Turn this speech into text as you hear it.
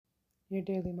Your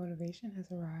daily motivation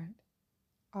has arrived.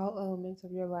 All elements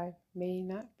of your life may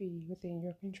not be within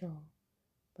your control,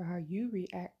 but how you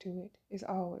react to it is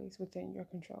always within your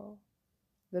control.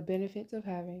 The benefits of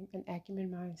having an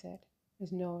acumen mindset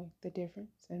is knowing the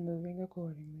difference and moving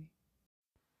accordingly.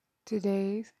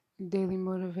 Today's daily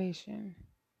motivation: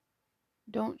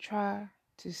 don't try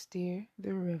to steer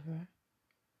the river.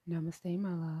 Namaste,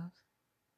 my loves.